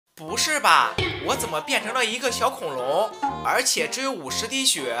不是吧？我怎么变成了一个小恐龙，而且只有50滴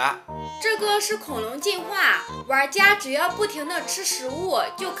血？这个是恐龙进化，玩家只要不停地吃食物，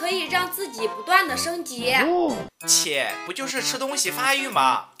就可以让自己不断的升级。切，不就是吃东西发育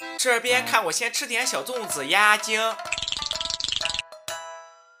吗？这边看我先吃点小粽子压压惊。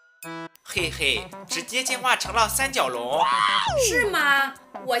嘿嘿，直接进化成了三角龙。是吗？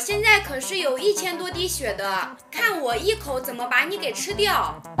我现在可是有1000多滴血的，看我一口怎么把你给吃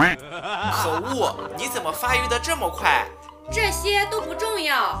掉。可恶，你怎么发育的这么快？这些都不重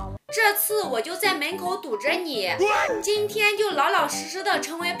要，这次我就在门口堵着你，今天就老老实实的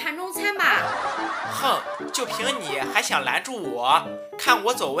成为盘中餐吧。哼，就凭你还想拦住我？看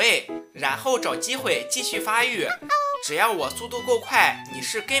我走位，然后找机会继续发育。只要我速度够快，你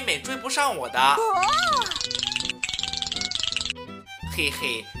是根本追不上我的。嘿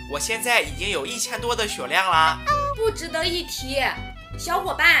嘿，我现在已经有1000多的血量啦。不值得一提。小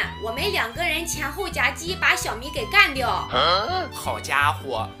伙伴，我们2个人前后夹击，把小迷给干掉。好家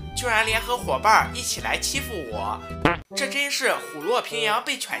伙，居然联合伙伴一起来欺负我，这真是虎落平阳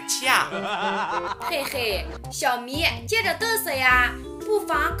被犬欺啊！嘿嘿，小迷，接着嘚瑟呀！不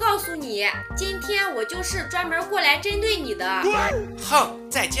妨告诉你，今天我就是专门过来针对你的。哼，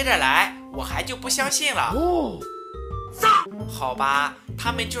再接着来，我还就不相信了。好吧，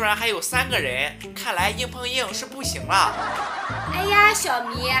他们居然还有3个人，看来硬碰硬是不行了。哎呀，小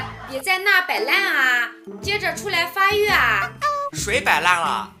迷，别在那摆烂啊，接着出来发育啊！谁摆烂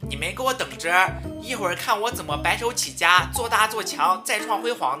了？你们给我等着，一会儿看我怎么白手起家，做大做强，再创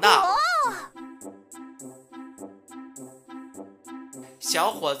辉煌的。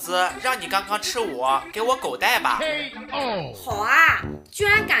小伙子，让你刚刚吃我，给我狗带吧。好啊，居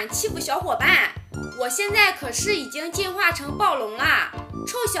然敢欺负小伙伴！我现在可是已经进化成暴龙了，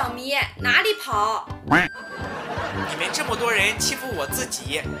臭小迷，哪里跑？你们这么多人欺负我自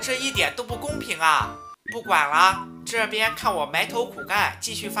己，这一点都不公平啊！不管了，这边看我埋头苦干，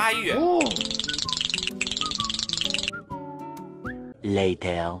继续发育。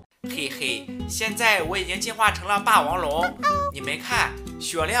Later。嘿嘿，现在我已经进化成了霸王龙，你们看，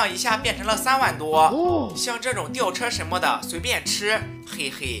血量一下变成了3万多。像这种吊车什么的随便吃，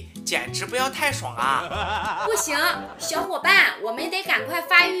嘿嘿，简直不要太爽啊！不行，小伙伴，我们得赶快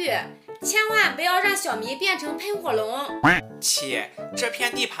发育，千万不要让小迷变成喷火龙。切，这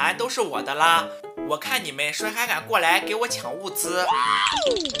片地盘都是我的啦，我看你们谁还敢过来给我抢物资。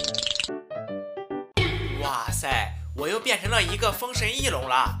哇塞，我又变成了一个风神翼龙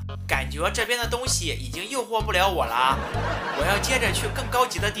了，感觉这边的东西已经诱惑不了我了，我要接着去更高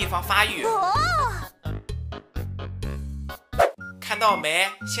级的地方发育。看到没？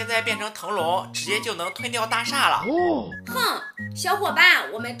现在变成腾龙，直接就能吞掉大厦了。哼，小伙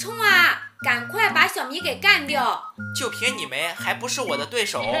伴，我们冲啊！赶快把小迷给干掉！就凭你们还不是我的对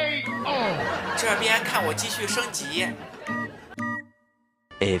手。这边看我继续升级。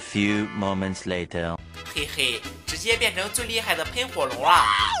A few moments later。嘿嘿，直接变成最厉害的喷火龙了。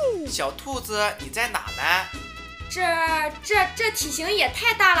小兔子，你在哪呢？这体型也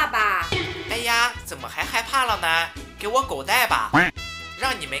太大了吧！哎呀，怎么还害怕了呢？给我狗带吧！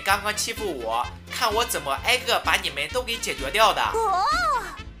让你们刚刚欺负我，看我怎么挨个把你们都给解决掉的。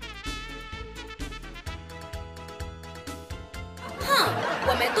哼，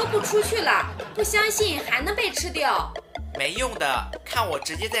我们都不出去了，不相信还能被吃掉。没用的，看我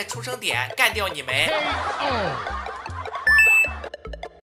直接在出生点干掉你们。